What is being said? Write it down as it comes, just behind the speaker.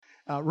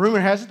Rumor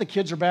has it the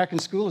kids are back in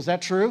school. Is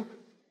that true? Amen.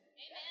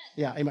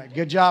 Yeah, amen.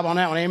 Good job on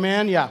that one.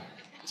 Amen. Yeah.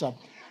 So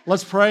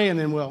let's pray and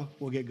then we'll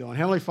get going.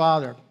 Heavenly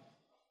Father,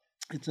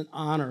 it's an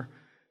honor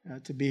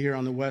to be here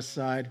on the west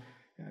side,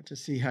 to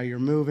see how you're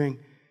moving.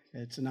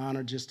 It's an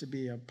honor just to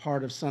be a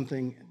part of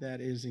something that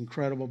is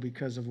incredible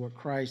because of what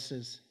Christ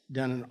has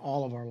done in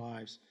all of our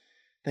lives.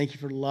 Thank you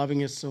for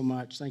loving us so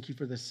much. Thank you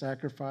for the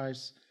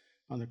sacrifice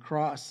on the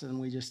cross, and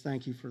we just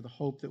thank you for the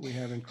hope that we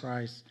have in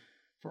Christ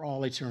for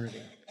all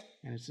eternity.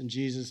 And it's in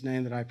Jesus'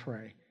 name that I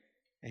pray.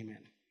 Amen.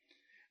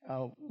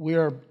 We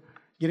are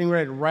getting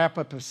ready to wrap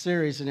up a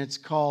series, and it's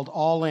called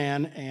All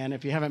In. And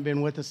if you haven't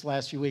been with us the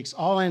last few weeks,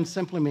 All In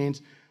simply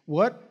means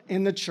what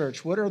in the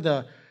church, what are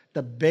the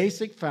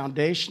basic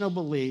foundational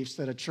beliefs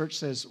that a church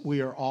says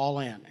we are all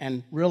in.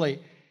 And really,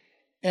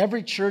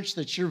 every church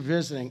that you're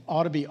visiting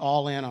ought to be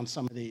all in on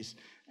some of these.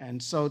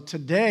 And so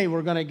today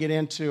we're going to get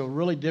into a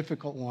really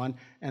difficult one,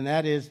 and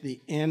that is the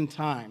end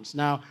times.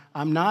 Now,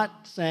 I'm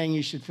not saying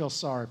you should feel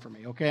sorry for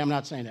me, okay? I'm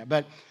not saying that.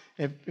 But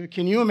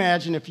can you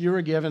imagine if you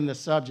were given the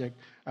subject,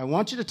 I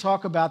want you to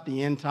talk about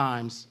the end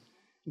times,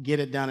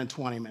 get it done in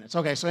 20 minutes.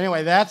 Okay, so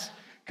anyway, that's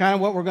kind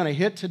of what we're going to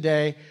hit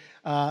today,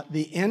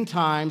 the end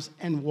times,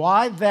 and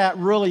why that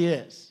really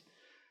is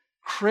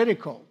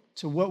critical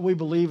to what we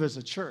believe as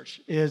a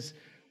church is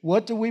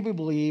what do we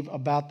believe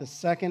about the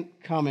second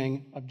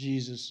coming of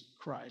Jesus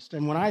Christ?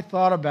 And when I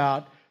thought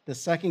about the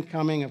second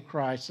coming of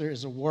Christ, there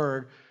is a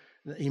word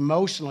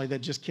emotionally that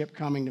just kept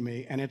coming to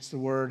me, and it's the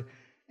word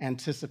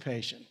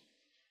anticipation.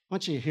 I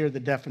want you to hear the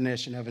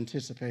definition of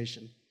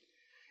anticipation.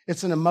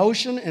 It's an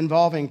emotion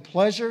involving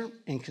pleasure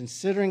in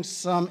considering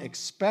some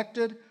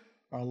expected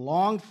or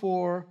longed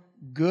for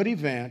good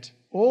event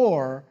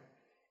or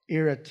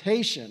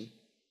irritation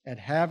at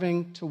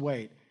having to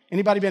wait.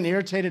 Anybody been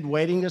irritated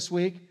waiting this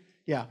week?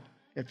 Yeah.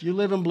 If you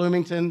live in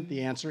Bloomington,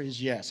 the answer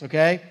is yes,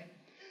 okay?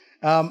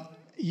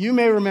 You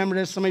may remember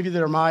this. Some of you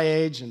that are my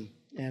age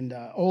and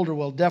older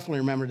will definitely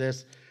remember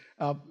this.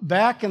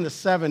 Back in the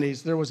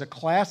 70s, there was a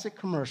classic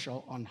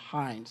commercial on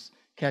Heinz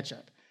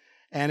ketchup.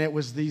 And it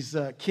was these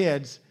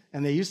kids,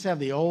 and they used to have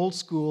the old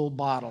school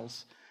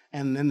bottles.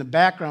 And in the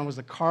background was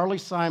the Carly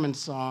Simon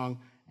song,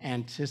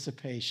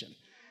 Anticipation.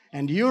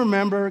 And do you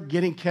remember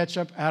getting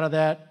ketchup out of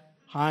that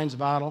Heinz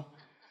bottle?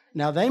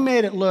 Now, they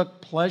made it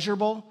look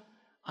pleasurable.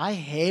 I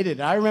hated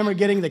it. I remember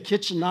getting the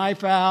kitchen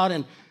knife out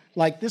and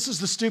like, this is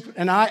the stupid,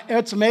 and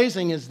what's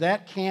amazing is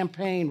that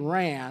campaign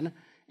ran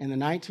in the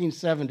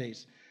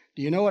 1970s.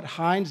 Do you know what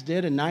Heinz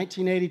did in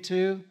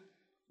 1982?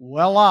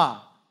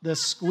 Voila, the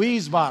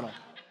squeeze bottle.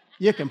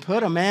 You can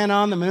put a man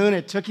on the moon.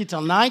 It took you till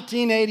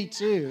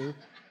 1982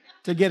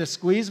 to get a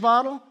squeeze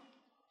bottle.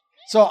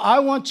 So I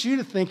want you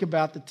to think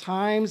about the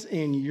times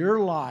in your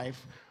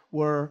life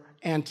where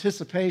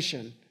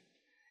anticipation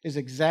is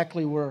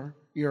exactly where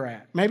you're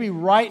at. Maybe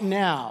right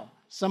now,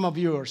 some of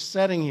you are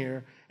sitting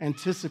here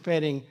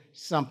anticipating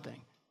something.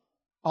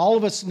 All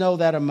of us know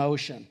that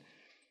emotion,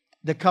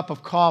 the cup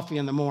of coffee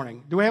in the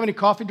morning. Do we have any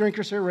coffee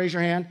drinkers here? Raise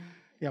your hand.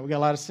 Yeah, we got a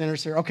lot of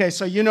sinners here. Okay,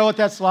 so you know what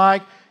that's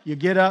like. You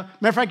get up.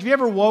 Matter of fact, have you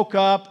ever woke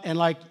up and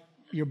like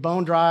you're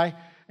bone dry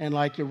and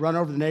like you run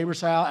over to the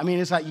neighbor's house? I mean,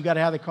 it's like you got to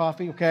have the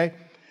coffee, okay?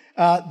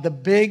 The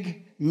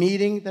big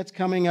meeting that's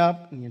coming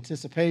up, the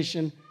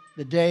anticipation,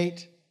 the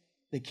date,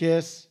 the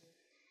kiss,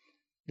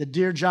 the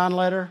Dear John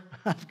letter.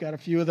 I've got a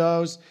few of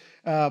those.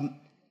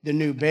 The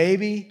new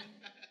baby,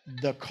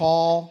 the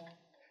call.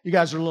 You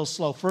guys are a little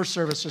slow. First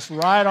service, just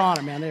right on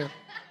it, man.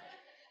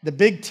 The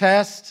big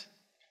test,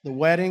 the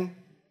wedding,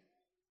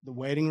 the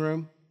waiting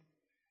room.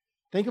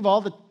 Think of all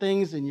the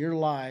things in your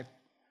life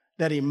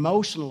that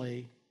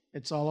emotionally,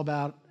 it's all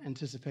about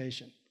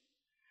anticipation.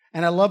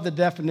 And I love the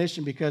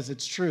definition because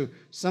it's true.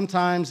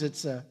 Sometimes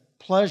it's a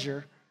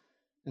pleasure,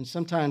 and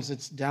sometimes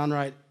it's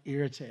downright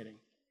irritating,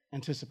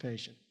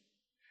 anticipation.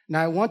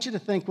 Now, I want you to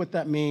think what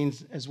that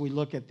means as we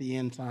look at the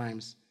end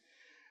times.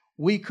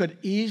 We could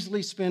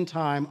easily spend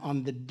time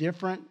on the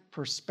different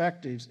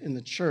perspectives in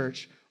the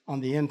church on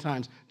the end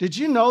times. Did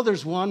you know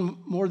there's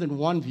more than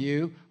one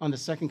view on the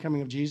second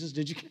coming of Jesus?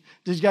 Did you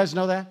guys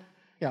know that?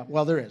 Yeah,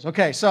 well, there is.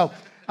 Okay, so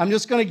I'm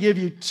just going to give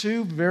you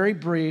two very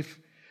brief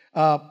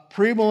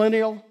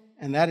premillennial,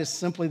 and that is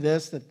simply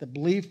this, that the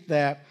belief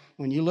that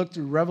when you look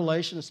through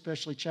Revelation,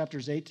 especially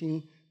chapters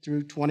 18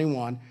 through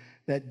 21,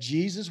 that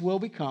Jesus will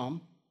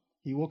become,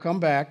 he will come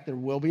back, there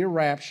will be a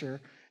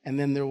rapture, and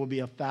then there will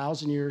be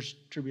 1,000 years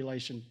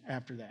tribulation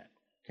after that,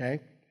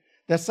 okay?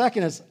 The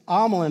second is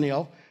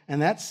amillennial,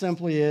 and that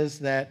simply is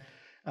that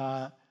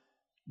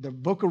the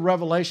book of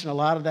Revelation, a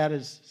lot of that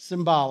is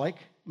symbolic,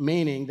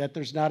 meaning that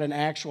there's not an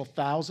actual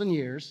 1,000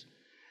 years,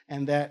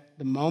 and that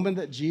the moment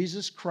that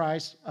Jesus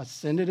Christ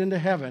ascended into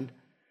heaven,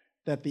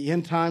 that the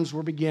end times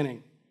were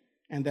beginning,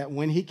 and that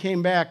when he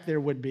came back,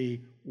 there would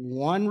be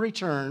one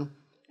return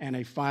and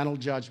a final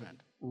judgment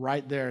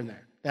right there and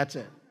there. That's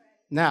it.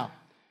 Now,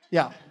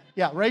 yeah,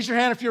 raise your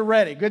hand if you're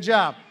ready. Good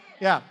job.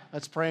 Yeah,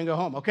 let's pray and go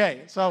home.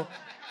 Okay, so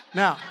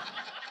now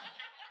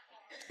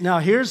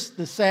here's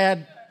the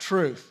sad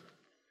truth,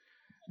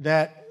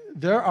 that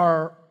there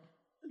are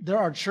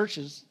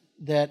churches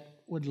that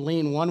would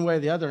lean one way or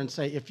the other and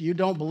say, if you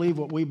don't believe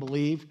what we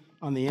believe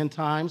on the end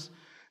times,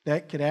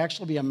 that could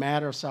actually be a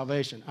matter of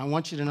salvation. I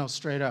want you to know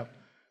straight up,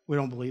 we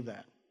don't believe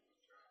that.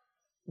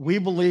 We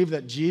believe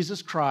that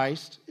Jesus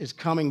Christ is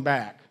coming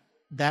back.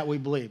 That we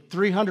believe.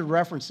 300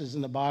 references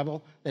in the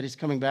Bible that he's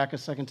coming back a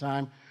second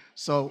time.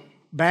 So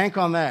bank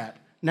on that.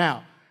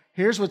 Now,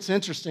 here's what's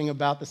interesting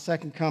about the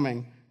second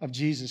coming of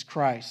Jesus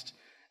Christ.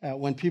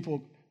 When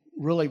people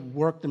really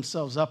work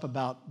themselves up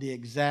about the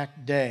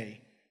exact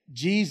day,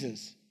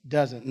 Jesus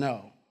doesn't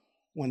know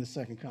when the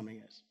second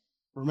coming is.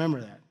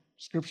 Remember that.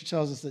 Scripture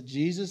tells us that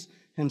Jesus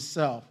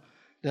himself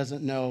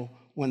doesn't know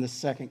when the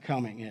second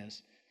coming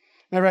is.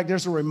 Matter of fact,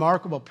 there's a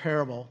remarkable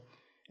parable,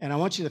 and I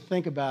want you to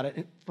think about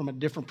it from a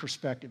different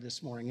perspective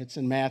this morning. It's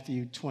in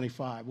Matthew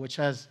 25, which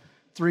has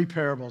 3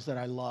 parables that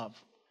I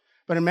love.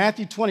 But in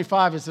Matthew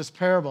 25 is this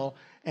parable,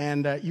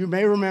 and you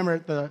may remember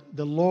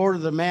the Lord or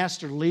the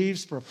master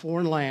leaves for a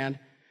foreign land,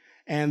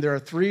 and there are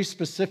 3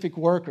 specific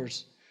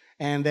workers,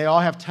 and they all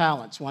have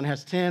talents. One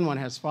has 10, one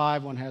has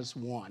 5, one has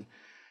 1.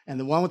 And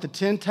the one with the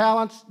 10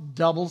 talents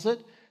doubles it.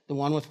 The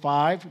one with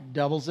 5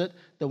 doubles it.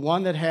 The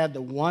one that had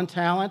the 1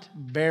 talent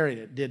buried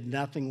it, did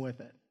nothing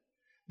with it.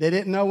 They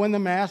didn't know when the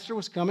master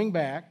was coming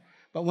back,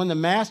 but when the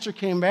master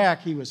came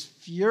back, he was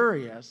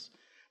furious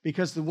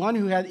because the one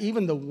who had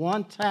even the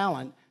 1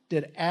 talent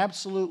did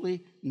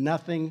absolutely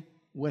nothing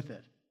with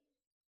it.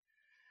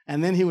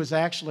 And then he was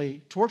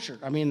actually tortured.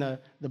 I mean,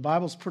 the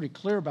Bible's pretty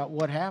clear about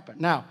what happened.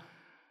 Now,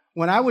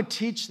 when I would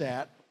teach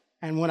that,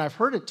 and when I've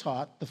heard it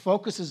taught, the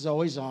focus is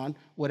always on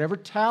whatever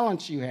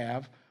talents you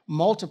have,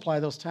 multiply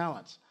those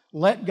talents.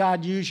 Let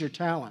God use your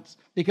talents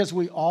because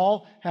we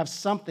all have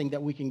something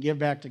that we can give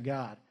back to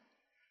God.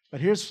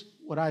 But here's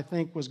what I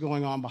think was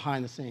going on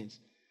behind the scenes.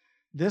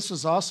 This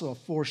was also a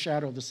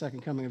foreshadow of the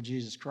second coming of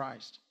Jesus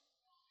Christ.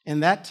 In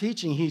that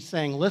teaching, he's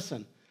saying,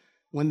 listen,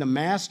 when the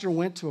master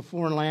went to a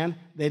foreign land,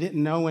 they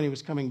didn't know when he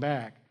was coming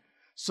back.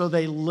 So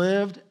they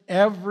lived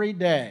every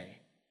day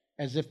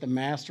as if the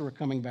master were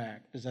coming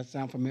back. Does that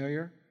sound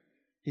familiar?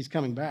 He's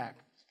coming back.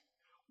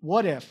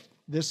 What if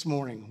this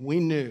morning we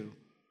knew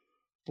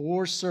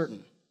for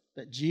certain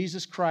that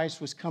Jesus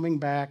Christ was coming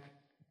back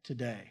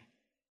today?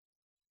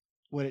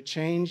 Would it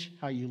change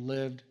how you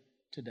lived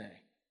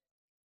today?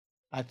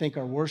 I think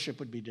our worship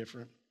would be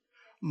different.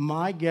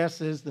 My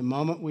guess is the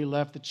moment we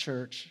left the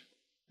church,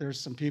 there's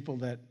some people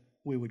that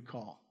we would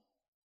call.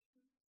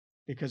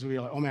 Because we'd be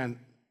like, oh man,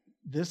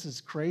 this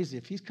is crazy.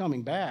 If he's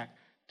coming back,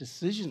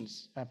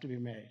 decisions have to be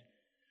made.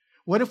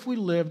 What if we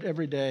lived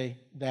every day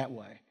that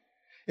way?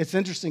 It's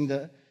interesting,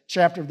 the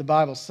chapter of the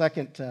Bible,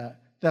 2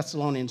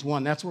 Thessalonians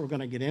 1, that's what we're going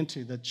to get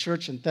into. The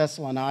church in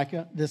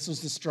Thessalonica, this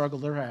was the struggle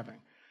they're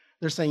having.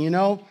 They're saying, you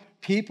know,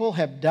 people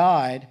have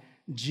died.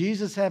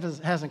 Jesus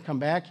hasn't come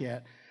back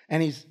yet.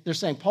 And they're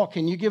saying, Paul,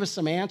 can you give us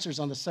some answers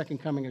on the second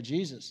coming of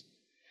Jesus?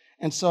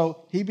 And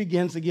so he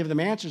begins to give them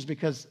answers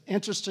because,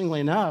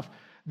 interestingly enough,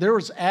 there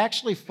was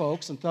actually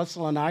folks in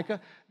Thessalonica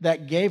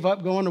that gave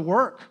up going to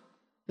work.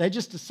 They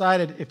just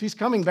decided, if he's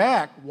coming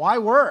back, why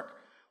work?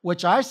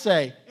 Which I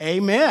say,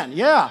 amen,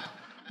 yeah.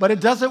 But it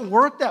doesn't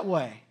work that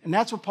way. And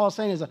that's what Paul's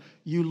saying is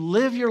you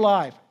live your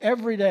life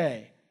every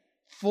day,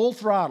 full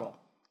throttle,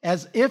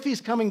 as if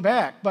he's coming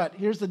back. But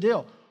here's the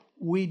deal.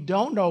 We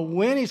don't know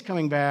when he's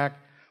coming back,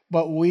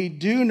 but we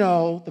do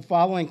know the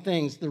following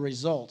things, the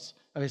results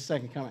of his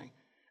second coming.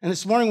 And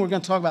this morning we're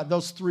going to talk about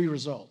those 3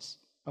 results,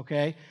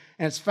 okay?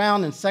 And it's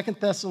found in 2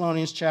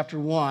 Thessalonians chapter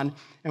 1,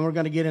 and we're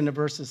going to get into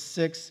verses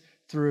 6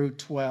 through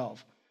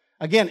 12.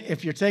 Again,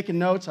 if you're taking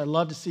notes, I'd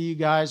love to see you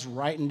guys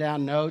writing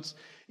down notes.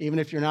 Even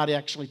if you're not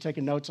actually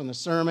taking notes on the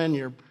sermon,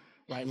 you're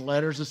writing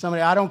letters to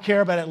somebody. I don't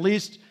care, but at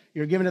least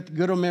you're giving it the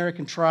good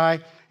American try.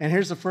 And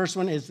here's the first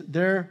one, is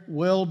there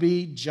will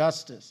be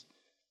justice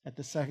at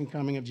the second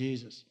coming of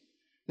Jesus.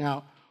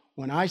 Now,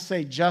 when I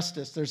say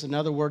justice, there's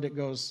another word that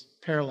goes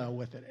parallel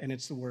with it, and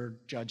it's the word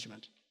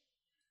judgment.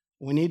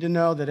 We need to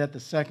know that at the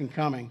second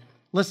coming,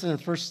 listen in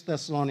 1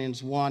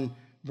 Thessalonians 1,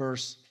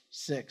 verse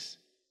 6.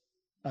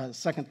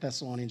 2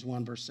 Thessalonians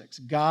 1, verse 6.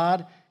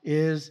 God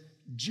is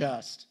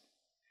just.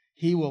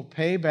 He will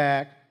pay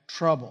back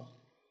trouble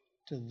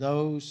to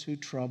those who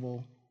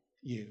trouble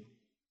you.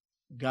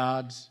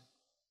 God's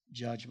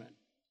judgment.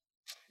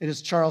 It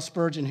is Charles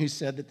Spurgeon who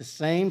said that the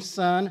same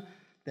sun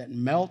that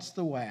melts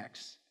the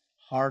wax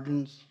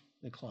hardens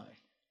the clay.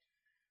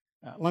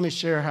 Let me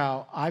share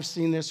how I've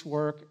seen this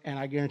work, and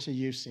I guarantee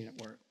you've seen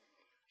it work.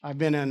 I've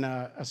been in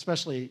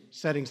especially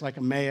settings like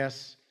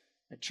Emmaus,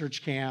 at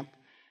church camp,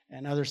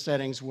 and other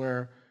settings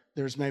where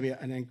there's maybe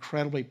an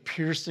incredibly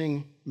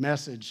piercing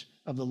message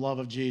of the love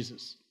of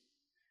Jesus.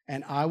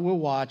 And I will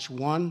watch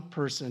one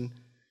person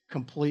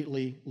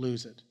completely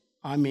lose it.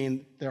 I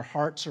mean, their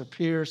hearts are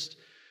pierced.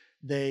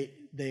 They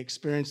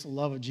experience the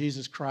love of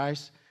Jesus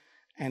Christ.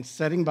 And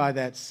sitting by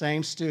that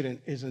same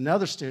student is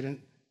another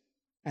student,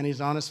 and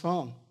he's on his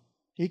phone.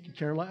 He could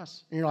care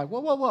less. And you're like,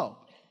 whoa.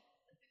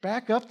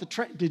 Back up the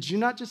train. Did you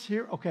not just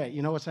hear? Okay,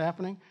 you know what's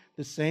happening?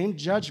 The same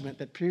judgment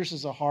that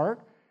pierces a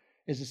heart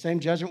is the same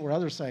judgment where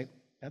others say,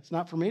 that's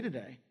not for me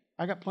today.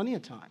 I got plenty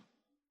of time.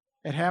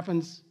 It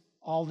happens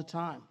all the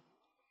time.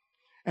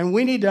 And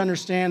we need to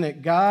understand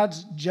that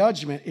God's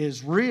judgment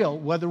is real,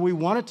 whether we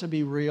want it to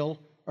be real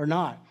or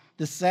not.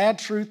 The sad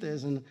truth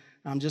is, and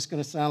I'm just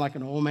going to sound like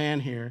an old man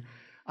here,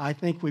 I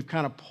think we've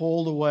kind of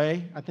pulled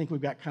away. I think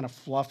we've got kind of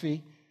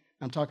fluffy.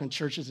 I'm talking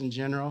churches in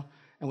general,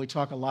 and we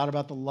talk a lot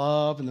about the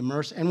love and the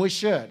mercy, and we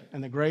should,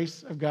 and the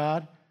grace of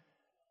God.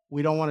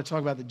 We don't want to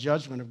talk about the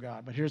judgment of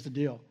God, but here's the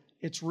deal.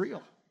 It's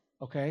real,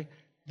 okay?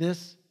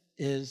 This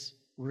is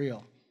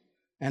real.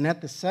 And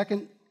at the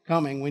second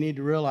coming, we need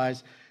to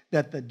realize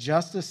that the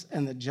justice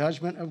and the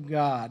judgment of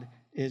God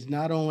is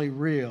not only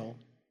real,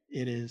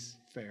 it is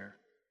fair.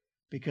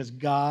 Because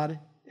God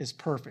is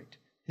perfect.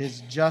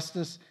 His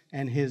justice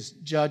and his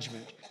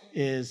judgment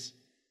is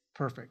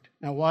perfect.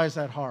 Now, why is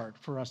that hard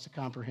for us to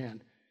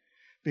comprehend?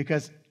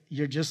 Because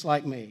you're just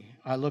like me.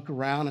 I look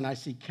around and I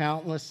see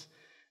countless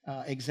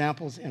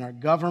examples in our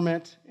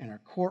government, in our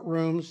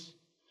courtrooms.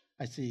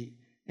 I see,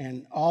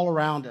 and all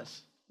around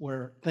us,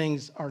 where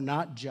things are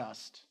not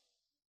just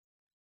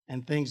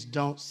and things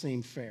don't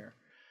seem fair.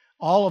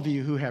 All of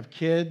you who have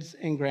kids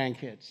and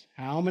grandkids,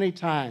 how many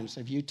times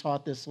have you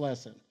taught this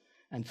lesson?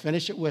 And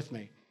finish it with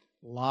me.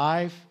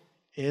 Life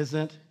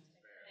isn't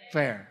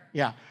fair.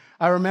 Yeah.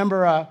 I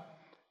remember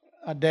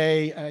a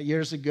day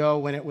years ago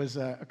when it was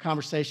a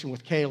conversation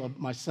with Caleb,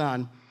 my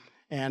son,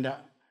 and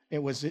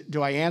it was,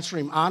 do I answer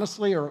him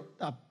honestly or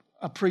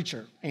a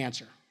preacher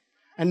answer?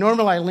 And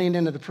normally I leaned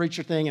into the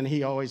preacher thing, and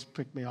he always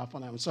picked me off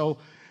on that one. So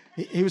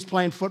he was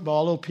playing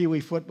football, a little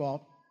peewee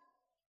football,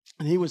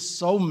 and he was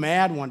so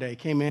mad one day. He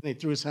came in, he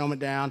threw his helmet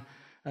down.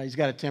 He's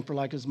got a temper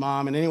like his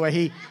mom. And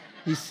anyway,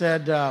 he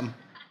said,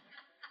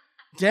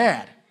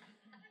 Dad,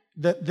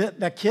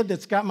 the kid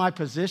that's got my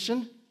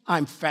position,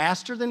 I'm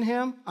faster than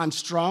him, I'm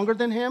stronger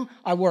than him,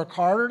 I work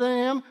harder than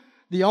him.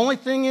 The only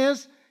thing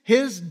is,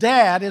 his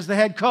dad is the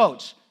head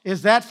coach.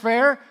 Is that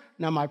fair?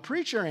 Now, my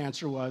preacher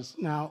answer was,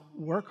 now,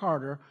 work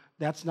harder.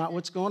 That's not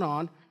what's going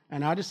on.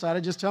 And I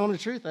decided to just tell him the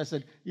truth. I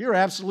said, you're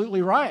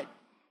absolutely right.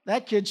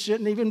 That kid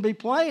shouldn't even be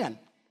playing.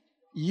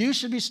 You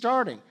should be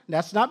starting.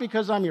 That's not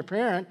because I'm your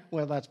parent.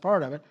 Well, that's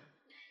part of it.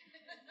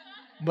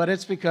 But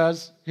it's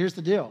because, here's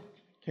the deal.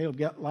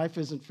 Caleb, life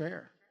isn't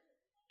fair.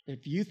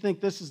 If you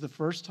think this is the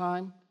first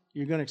time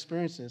you're going to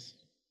experience this,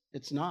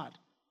 it's not.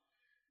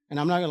 And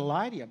I'm not going to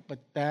lie to you, but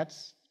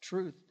that's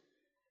truth.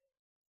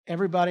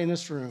 Everybody in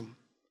this room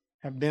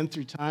have been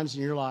through times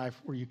in your life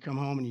where you come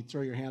home and you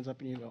throw your hands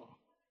up and you go,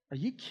 are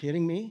you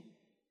kidding me?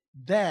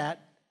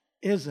 That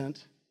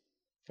isn't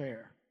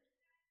fair.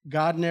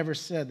 God never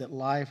said that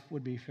life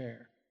would be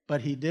fair,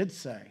 but he did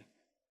say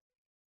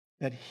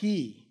that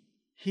he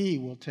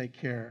will take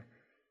care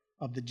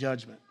of the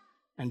judgment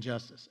and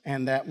justice,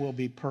 and that will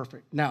be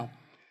perfect. Now,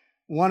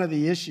 one of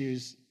the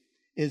issues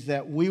is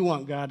that we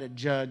want God to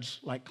judge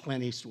like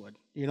Clint Eastwood.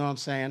 You know what I'm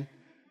saying?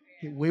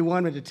 We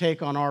want him to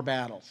take on our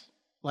battles.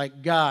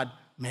 Like, God,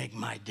 make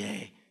my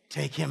day.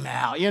 Take him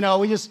out. You know,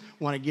 we just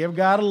want to give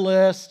God a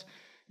list.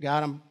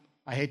 God,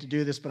 I hate to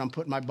do this, but I'm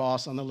putting my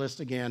boss on the list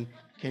again.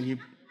 Can you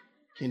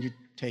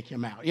take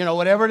him out? You know,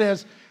 whatever it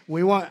is,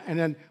 we want, and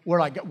then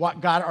we're like,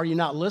 what, God, are you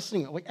not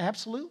listening?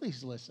 Absolutely,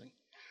 he's listening.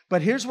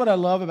 But here's what I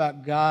love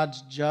about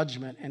God's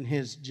judgment and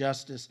his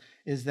justice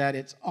is that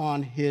it's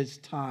on his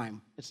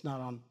time. It's not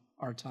on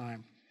our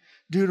time.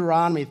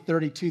 Deuteronomy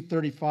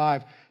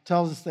 32:35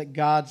 tells us that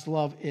God's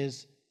love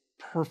is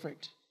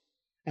perfect.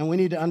 And we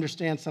need to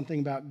understand something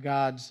about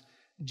God's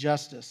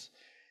justice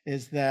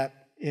is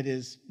that it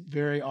is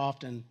very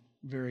often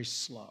very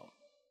slow.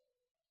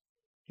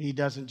 He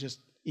doesn't just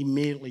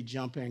immediately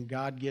jump in.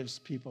 God gives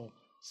people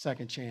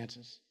second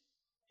chances.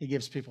 He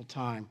gives people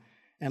time.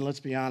 And let's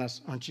be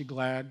honest, aren't you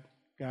glad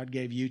God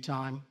gave you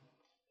time?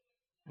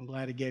 I'm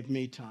glad he gave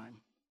me time.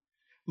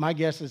 My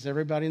guess is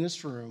everybody in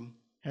this room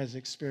has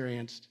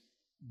experienced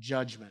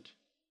judgment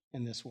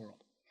in this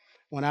world.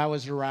 When I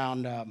was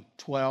around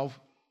 12,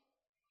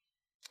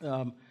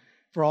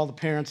 for all the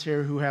parents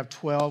here who have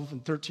 12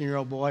 and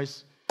 13-year-old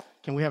boys,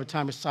 can we have a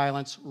time of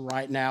silence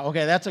right now?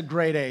 Okay, that's a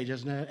great age,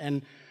 isn't it?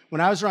 And when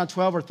I was around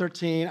 12 or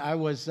 13, I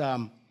was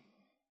a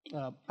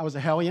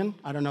hellion.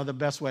 I don't know the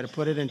best way to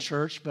put it in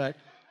church, but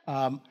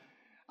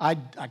I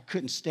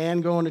couldn't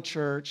stand going to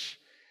church,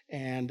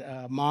 and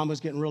Mom was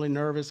getting really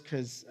nervous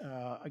because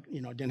I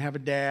didn't have a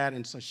dad,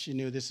 and so she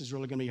knew this is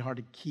really going to be hard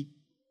to keep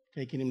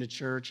taking him to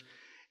church.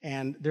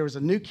 And there was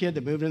a new kid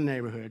that moved in the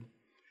neighborhood,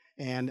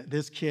 and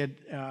this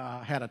kid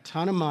had a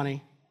ton of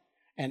money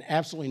and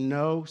absolutely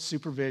no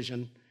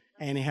supervision,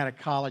 and he had a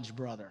college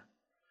brother.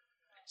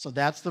 So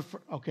that's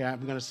okay.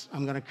 I'm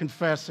gonna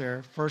confess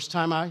here. First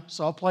time I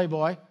saw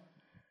Playboy,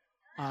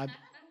 I'm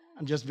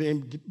just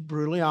being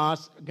brutally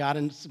honest. Got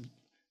in some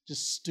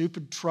just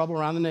stupid trouble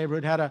around the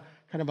neighborhood. Had a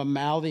kind of a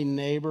mouthy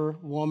neighbor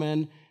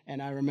woman,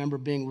 and I remember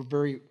being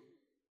very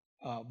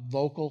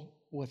vocal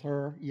with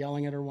her,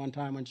 yelling at her one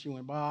time when she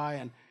went by,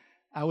 and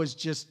I was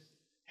just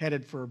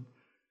headed for,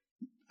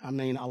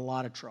 a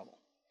lot of trouble.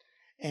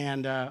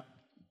 And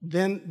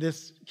then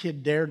this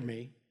kid dared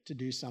me to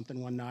do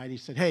something one night. He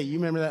said, hey, you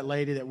remember that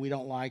lady that we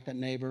don't like, that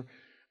neighbor?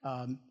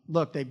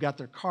 look, they've got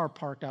their car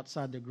parked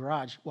outside the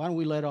garage. Why don't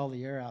we let all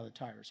the air out of the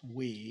tires?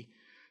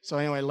 So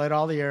anyway, let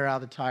all the air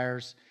out of the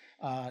tires.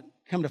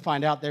 Come to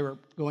find out, they were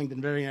going the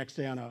very next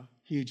day on a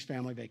huge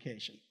family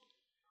vacation.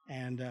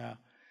 And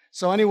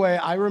so anyway,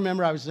 I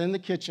remember I was in the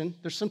kitchen.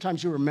 There's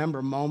sometimes you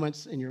remember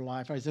moments in your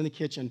life. I was in the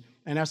kitchen,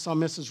 and I saw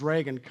Mrs.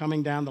 Reagan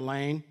coming down the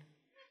lane.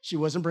 She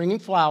wasn't bringing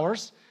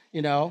flowers,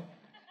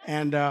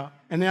 and then,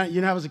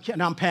 as a kid,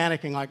 now I'm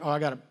panicking, like,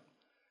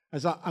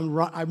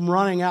 I'm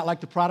running out like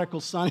the prodigal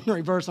son in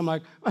reverse. I'm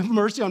like, have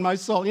mercy on my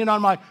soul.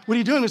 I'm like, what are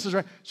you doing, Mrs.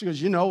 Reagan? She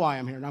goes, you know why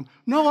I'm here. And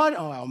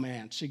oh,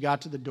 man. She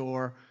got to the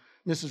door.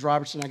 Mrs.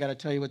 Robertson, I got to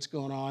tell you what's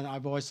going on.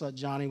 I've always thought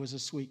Johnny was a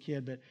sweet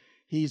kid, but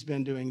he's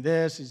been doing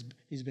this.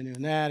 He's been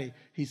doing that.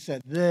 He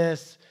said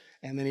this,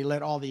 and then he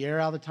let all the air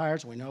out of the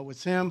tires. We know it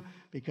was him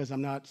because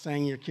I'm not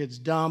saying your kid's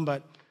dumb,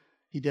 but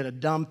he did a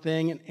dumb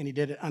thing, and he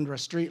did it under a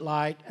street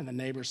light, and the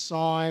neighbors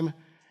saw him,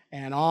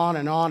 and on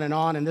and on and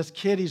on. And this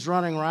kid he's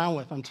running around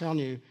with, I'm telling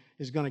you,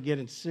 is going to get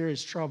in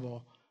serious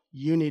trouble.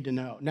 You need to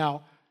know.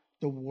 Now,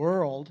 the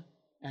world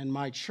and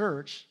my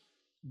church,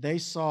 they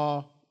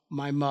saw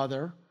my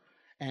mother,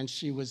 and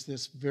she was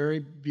this very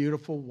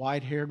beautiful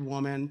white-haired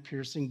woman,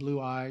 piercing blue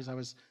eyes. I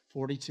was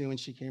 42 when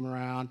she came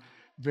around.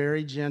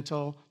 Very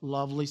gentle,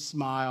 lovely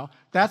smile.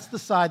 That's the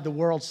side the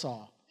world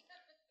saw.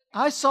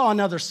 I saw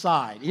another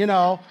side,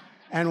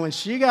 And when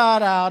she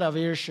got out of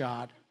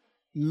earshot,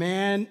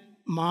 man,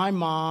 my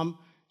mom,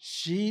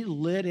 she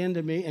lit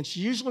into me. And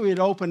she usually would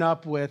open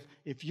up with,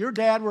 if your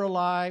dad were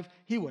alive,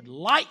 he would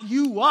light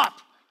you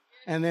up.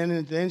 And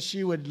then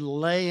she would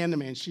lay into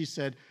me, and she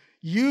said,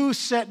 you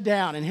sit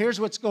down, and here's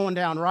what's going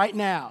down right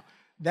now.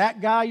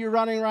 That guy you're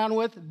running around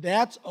with,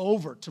 that's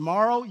over.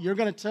 Tomorrow, you're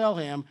going to tell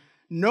him,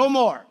 no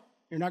more.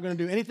 You're not going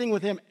to do anything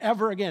with him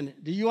ever again.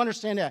 Do you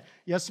understand that?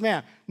 Yes,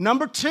 ma'am.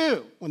 Number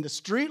 2, when the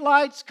street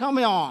lights come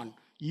on,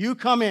 you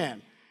come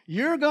in.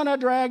 You're going to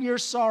drag your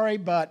sorry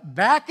butt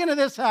back into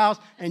this house,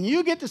 and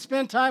you get to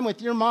spend time with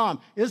your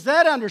mom. Is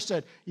that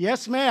understood?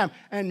 Yes, ma'am.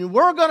 And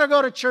we're going to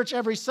go to church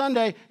every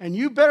Sunday, and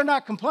you better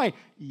not complain.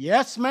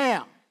 Yes,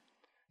 ma'am.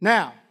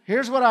 Now,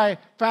 here's what I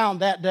found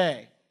that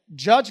day.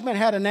 Judgment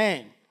had a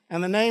name,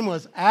 and the name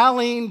was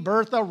Aline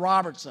Bertha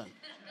Robertson.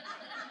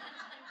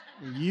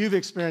 You've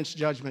experienced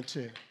judgment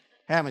too,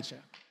 haven't you?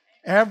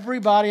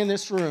 Everybody in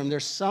this room,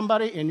 there's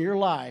somebody in your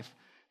life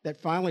that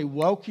finally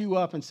woke you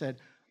up and said,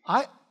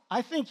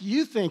 I think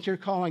you think you're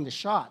calling the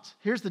shots.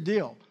 Here's the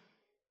deal.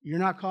 You're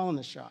not calling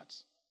the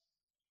shots.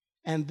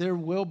 And there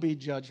will be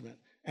judgment,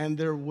 and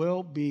there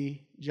will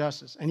be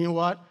justice. And you know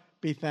what?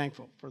 Be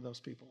thankful for those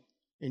people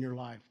in your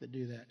life that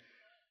do that.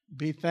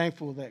 Be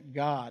thankful that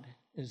God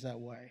is that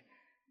way.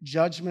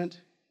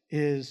 Judgment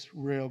is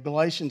real.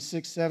 Galatians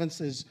 6:7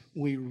 says,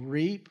 we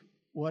reap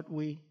what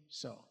we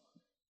sow.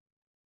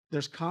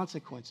 There's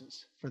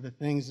consequences for the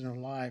things in our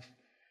life.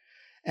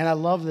 And I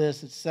love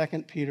this. It's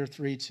 2 Peter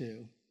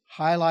 3:2.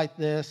 Highlight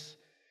this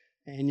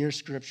in your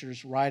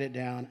scriptures. Write it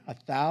down.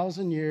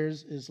 1,000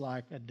 years is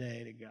like a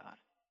day to God.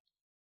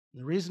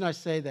 And the reason I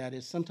say that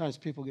is sometimes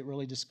people get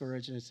really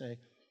discouraged and they say,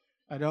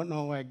 I don't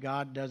know why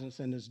God doesn't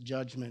send us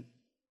judgment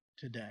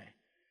today.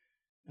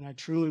 And I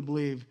truly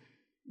believe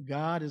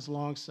God is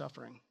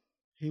long-suffering.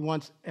 He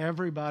wants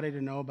everybody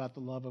to know about the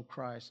love of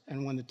Christ.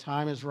 And when the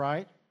time is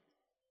right,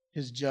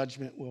 his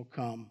judgment will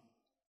come.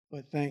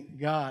 But thank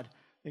God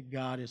that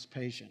God is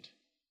patient.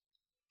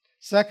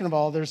 Second of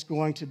all, there's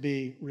going to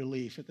be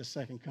relief at the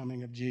second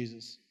coming of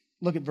Jesus.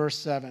 Look at verse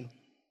 7.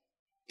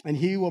 And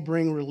he will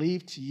bring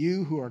relief to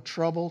you who are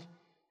troubled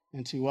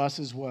and to us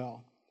as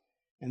well.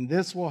 And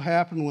this will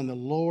happen when the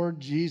Lord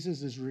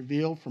Jesus is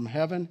revealed from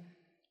heaven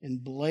in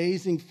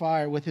blazing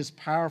fire with his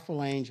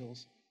powerful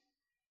angels.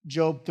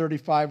 Job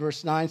 35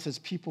 verse 9 says,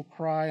 people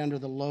cry under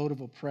the load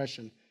of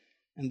oppression,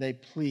 and they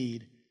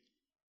plead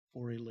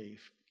for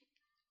relief.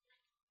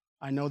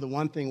 I know the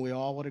one thing we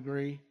all would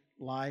agree,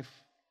 life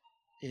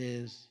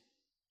is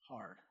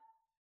hard.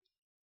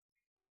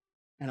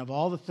 And of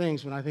all the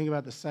things, when I think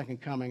about the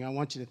second coming, I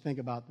want you to think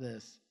about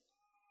this.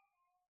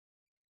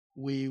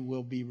 We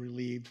will be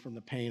relieved from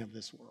the pain of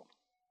this world.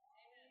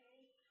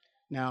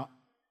 Now,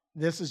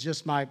 this is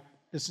just my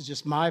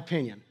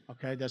opinion,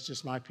 okay? That's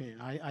just my opinion.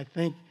 I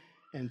think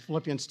in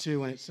Philippians 2,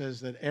 when it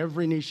says that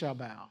every knee shall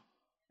bow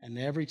and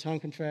every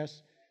tongue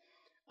confess,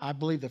 I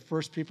believe the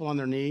first people on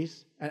their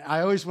knees, and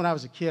I always, when I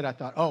was a kid, I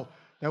thought, oh,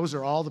 those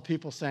are all the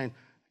people saying,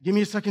 give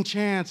me a second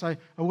chance. I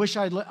wish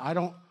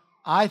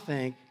I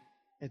think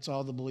it's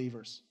all the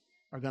believers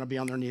are going to be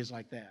on their knees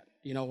like that.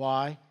 You know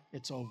why?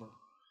 It's over.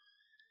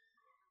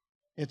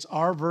 It's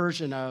our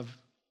version of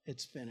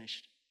it's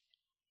finished.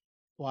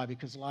 Why?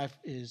 Because life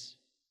is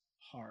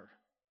hard.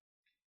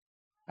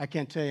 I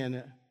can't tell you in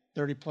the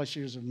 30 plus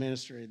years of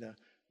ministry, the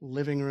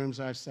living rooms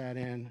I've sat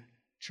in,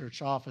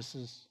 church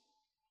offices,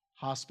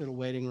 hospital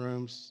waiting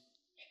rooms,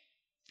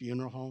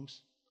 funeral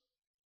homes,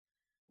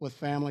 with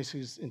families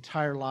whose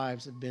entire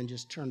lives have been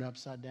just turned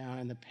upside down,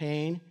 and the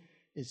pain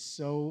is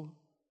so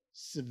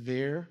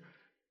severe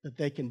that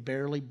they can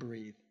barely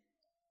breathe.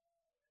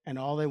 And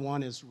all they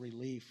want is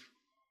relief.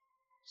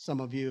 Some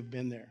of you have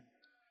been there.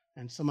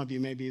 And some of you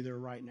may be there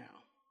right now,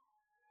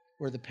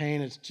 where the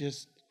pain is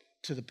just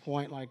to the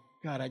point like,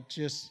 God, I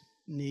just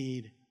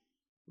need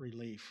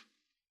relief.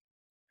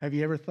 Have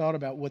you ever thought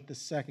about what the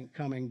second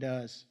coming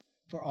does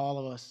for all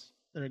of us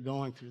that are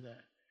going through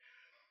that?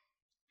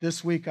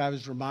 This week I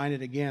was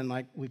reminded again,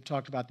 like we've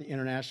talked about the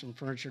International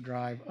Furniture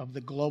Drive, of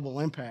the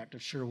global impact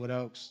of Sherwood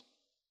Oaks.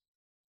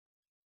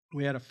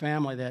 We had a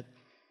family that,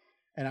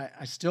 and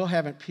I still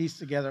haven't pieced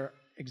together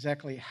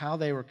exactly how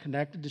they were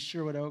connected to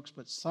Sherwood Oaks,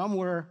 but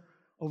somewhere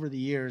over the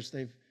years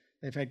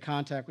they've had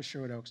contact with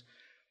Sherwood Oaks.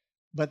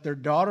 But their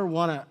daughter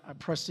won a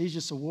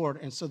prestigious award,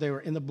 and so they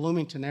were in the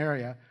Bloomington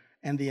area,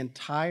 and the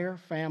entire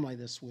family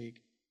this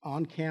week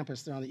on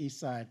campus there on the east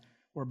side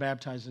were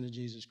baptized into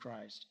Jesus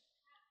Christ.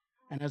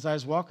 And as I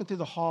was walking through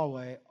the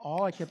hallway,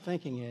 all I kept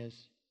thinking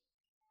is,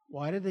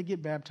 why did they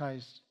get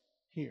baptized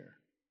here?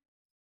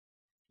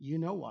 You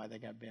know why they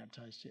got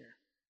baptized here.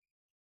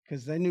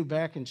 Because they knew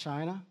back in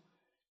China,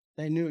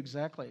 they knew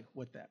exactly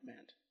what that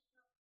meant.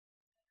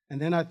 And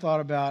then I thought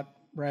about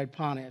Brad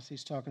Pontius.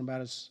 He's talking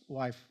about his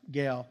wife,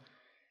 Gail,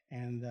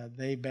 and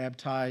they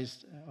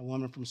baptized a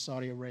woman from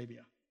Saudi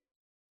Arabia.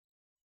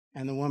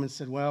 And the woman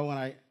said, well, when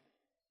I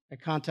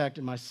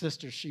contacted my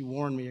sister, she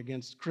warned me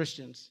against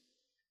Christians.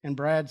 And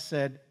Brad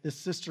said, this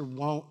sister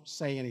won't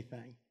say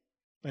anything.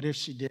 But if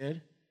she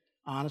did,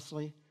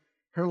 honestly,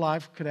 her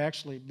life could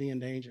actually be in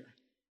danger.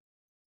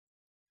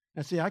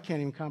 And see, I can't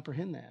even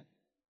comprehend that.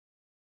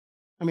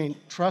 I mean,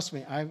 trust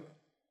me,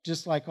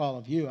 just like all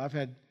of you, I've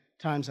had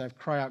times I've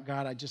cried out,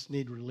 God, I just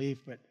need relief,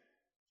 but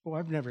boy,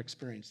 I've never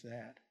experienced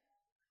that.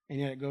 And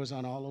yet it goes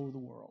on all over the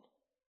world.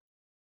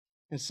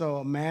 And so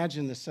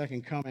imagine the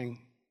second coming,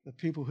 the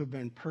people who've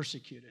been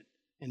persecuted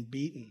and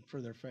beaten for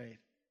their faith.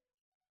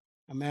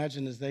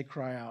 Imagine as they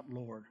cry out,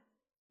 Lord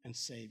and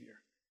Savior,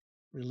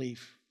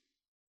 relief.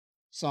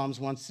 Psalms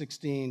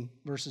 116,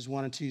 verses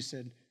 1 and 2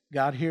 said,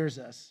 God hears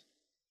us.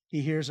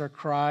 He hears our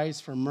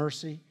cries for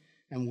mercy,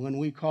 and when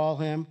we call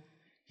him,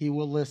 he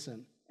will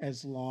listen.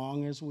 As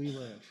long as we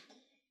live,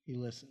 he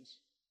listens.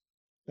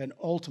 But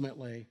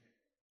ultimately,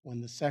 when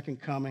the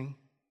second coming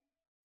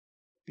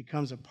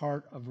becomes a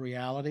part of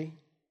reality,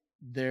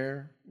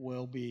 there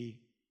will be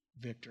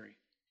victory.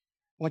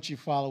 I want you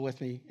to follow with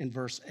me in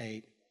verse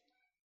 8.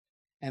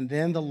 And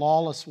then the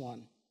lawless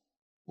one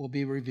will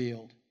be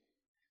revealed,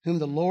 whom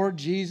the Lord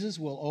Jesus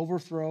will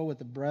overthrow with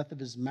the breath of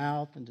his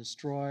mouth and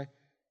destroy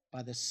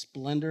by the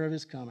splendor of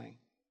his coming.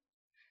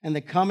 And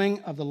the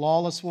coming of the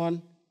lawless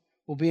one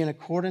will be in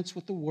accordance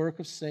with the work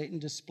of Satan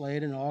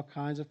displayed in all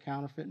kinds of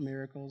counterfeit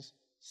miracles,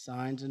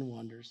 signs, and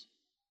wonders.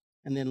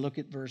 And then look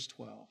at verse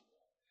 12.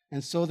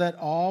 And so that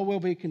all will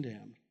be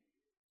condemned,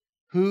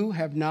 who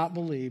have not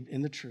believed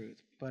in the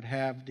truth, but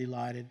have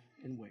delighted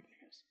in wickedness.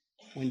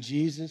 When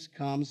Jesus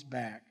comes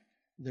back,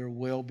 there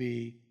will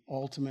be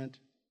ultimate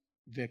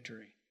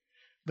victory.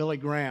 Billy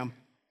Graham,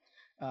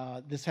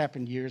 this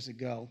happened years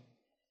ago,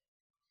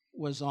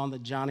 was on the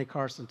Johnny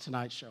Carson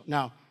Tonight Show.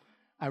 Now,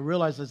 I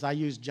realize as I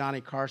use Johnny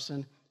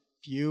Carson,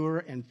 fewer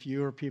and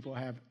fewer people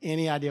have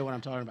any idea what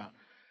I'm talking about.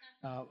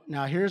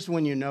 Now, here's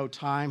when you know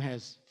time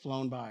has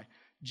flown by.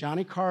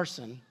 Johnny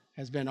Carson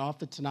has been off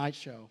the Tonight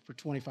Show for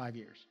 25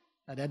 years.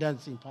 Now, that doesn't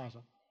seem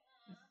possible.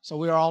 So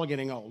we are all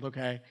getting old,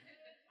 okay?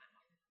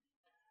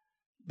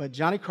 But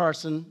Johnny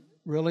Carson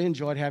really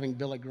enjoyed having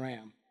Billy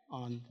Graham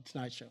on the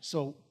Tonight Show.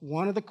 So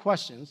one of the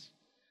questions,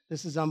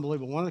 this is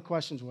unbelievable, one of the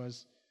questions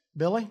was,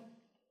 Billy,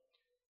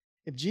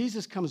 if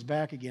Jesus comes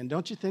back again,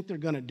 don't you think they're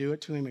going to do it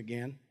to him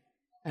again?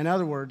 In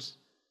other words,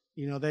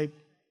 you know, they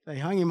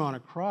hung him on a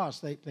cross.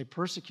 They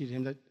persecuted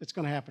him. It's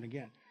going to happen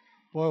again.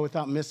 Boy,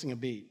 without missing a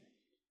beat,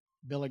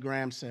 Billy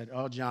Graham said,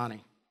 oh,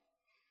 Johnny,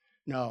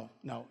 no,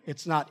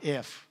 it's not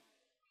if.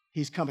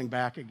 He's coming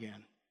back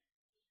again.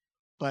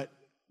 But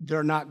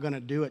they're not going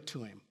to do it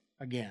to him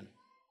again.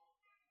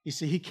 You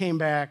see, he came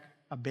back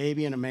a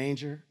baby in a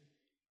manger.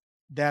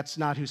 That's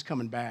not who's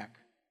coming back.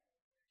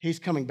 He's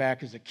coming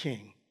back as a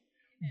king.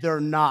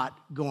 They're not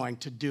going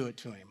to do it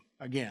to him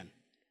again.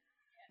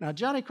 Now,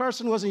 Johnny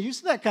Carson wasn't used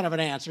to that kind of an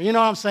answer. You know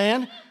what I'm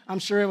saying? I'm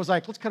sure it was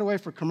like, let's cut away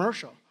for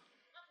commercial.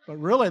 But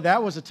really,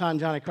 that was the time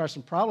Johnny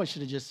Carson probably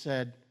should have just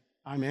said,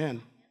 I'm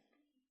in.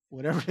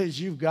 Whatever it is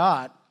you've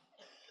got,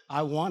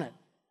 I want it.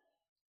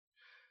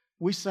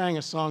 We sang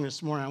a song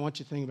this morning. I want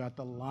you to think about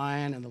the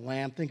lion and the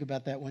lamb. Think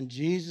about that. When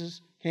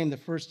Jesus came the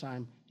first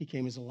time, he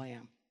came as a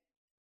lamb.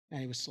 And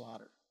he was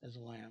slaughtered as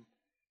a lamb.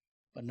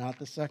 But not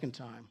the second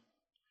time.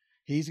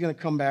 He's going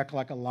to come back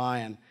like a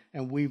lion,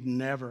 and we've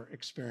never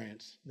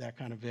experienced that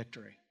kind of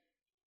victory.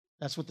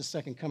 That's what the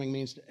second coming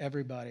means to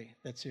everybody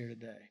that's here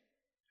today.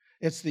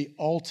 It's the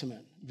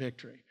ultimate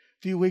victory.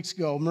 A few weeks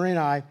ago, Marie and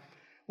I,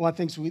 one of the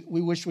things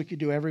we wish we could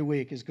do every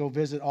week is go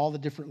visit all the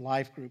different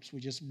life groups. We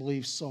just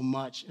believe so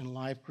much in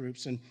life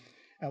groups. And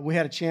we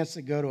had a chance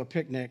to go to a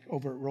picnic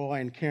over at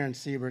Roy and Karen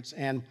Siebert's,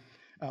 and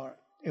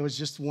it was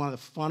just one of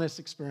the funnest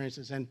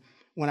experiences. And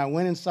when I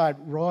went inside,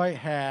 Roy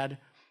had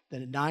the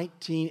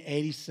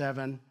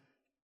 1987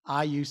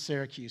 IU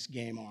Syracuse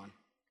game on.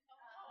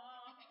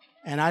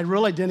 And I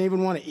really didn't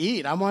even want to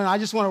eat. I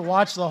just want to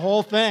watch the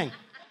whole thing.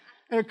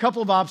 And a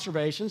couple of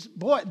observations.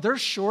 Boy, their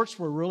shorts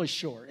were really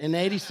short in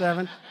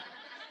 87.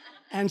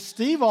 And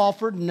Steve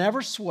Alford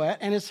never sweat,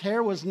 and his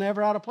hair was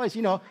never out of place.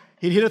 You know,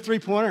 he'd hit a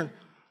three-pointer.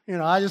 You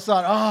know, I just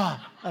thought,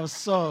 that was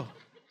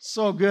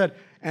so good.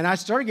 And I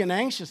started getting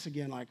anxious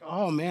again, like,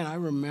 oh, man, I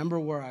remember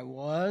where I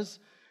was.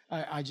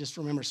 I just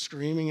remember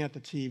screaming at the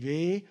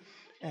TV.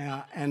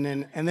 And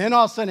then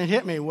all of a sudden it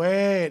hit me,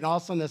 wait, and all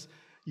of a sudden this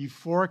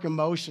euphoric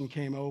emotion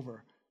came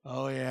over.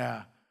 Oh,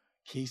 yeah,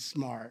 Keith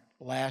Smart,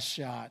 last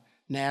shot,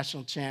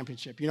 national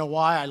championship. You know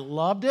why I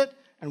loved it?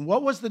 And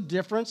what was the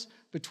difference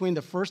between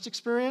the first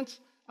experience?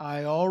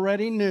 I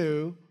already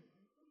knew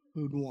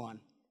who'd won.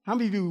 How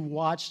many of you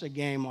watched a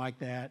game like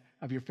that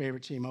of your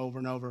favorite team over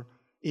and over,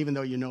 even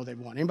though you know they've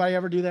won? Anybody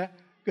ever do that?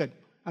 Good.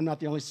 I'm not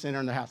the only sinner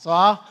in the house. So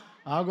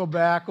I'll go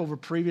back over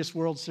previous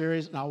World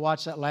Series, and I'll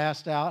watch that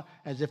last out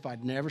as if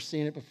I'd never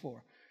seen it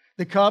before.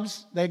 The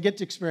Cubs, they get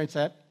to experience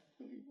that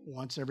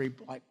once every,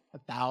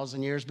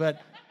 1,000 years.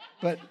 But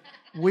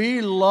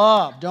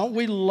don't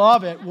we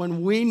love it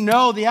when we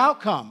know the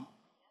outcome?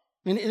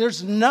 I mean,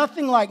 there's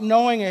nothing like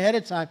knowing ahead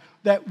of time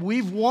that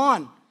we've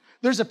won.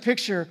 There's a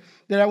picture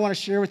that I want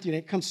to share with you, and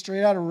it comes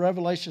straight out of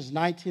Revelation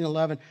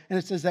 19:11, and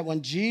it says that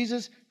when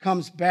Jesus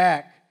comes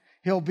back,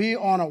 he'll be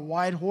on a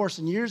white horse.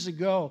 And years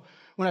ago,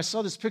 when I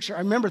saw this picture, I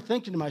remember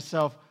thinking to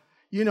myself,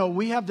 you know,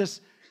 we have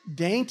this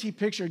dainty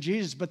picture of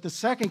Jesus, but the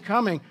second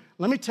coming,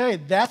 let me tell you,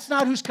 that's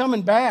not who's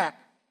coming back.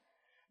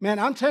 Man,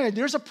 I'm telling you,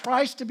 there's a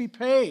price to be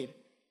paid.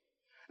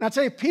 And I'll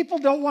tell you, people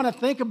don't want to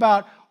think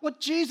about, well,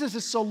 Jesus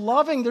is so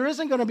loving, there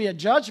isn't going to be a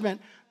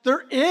judgment.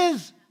 There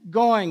is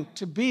going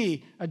to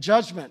be a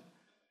judgment.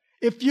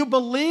 If you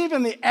believe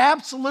in the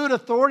absolute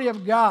authority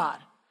of God,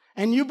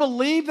 and you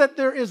believe that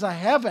there is a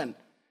heaven,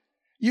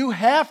 you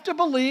have to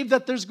believe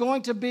that there's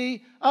going to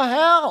be a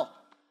hell.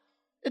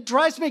 It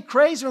drives me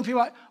crazy when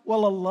people are like,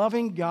 well, a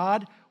loving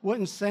God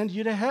wouldn't send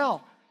you to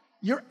hell.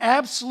 You're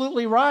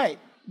absolutely right.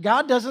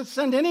 God doesn't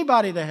send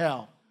anybody to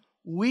hell.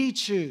 We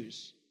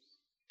choose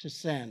to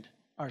send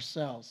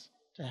ourselves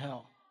to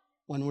hell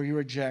when we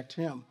reject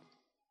him.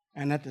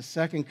 And at the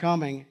second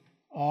coming,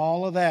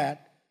 all of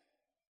that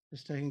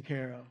is taken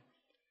care of.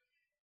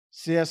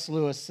 C.S.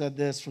 Lewis said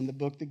this from the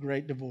book The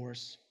Great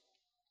Divorce.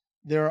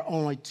 There are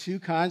only two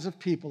kinds of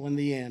people in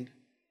the end.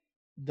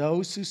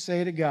 Those who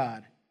say to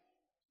God,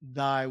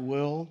 thy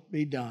will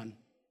be done.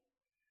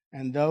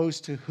 And those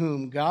to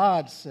whom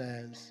God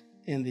says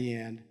in the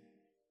end,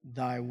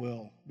 thy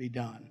will be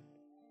done.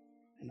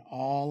 And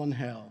all in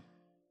hell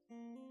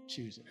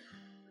choose it.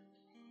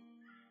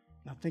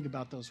 Now think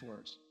about those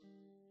words.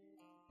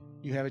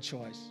 You have a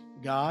choice.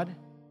 God,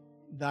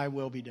 thy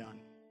will be done.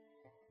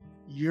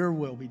 Your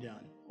will be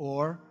done.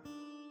 Or,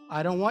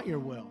 I don't want your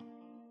will.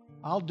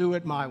 I'll do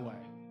it my way.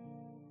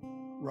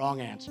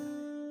 Wrong answer.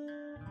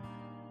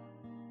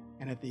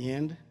 And at the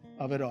end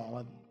of it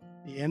all,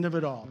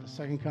 the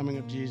second coming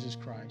of Jesus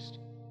Christ,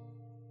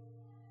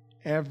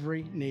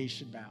 every knee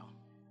should bow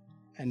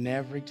and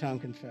every tongue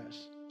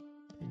confess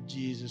that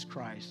Jesus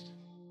Christ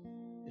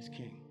is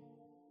King.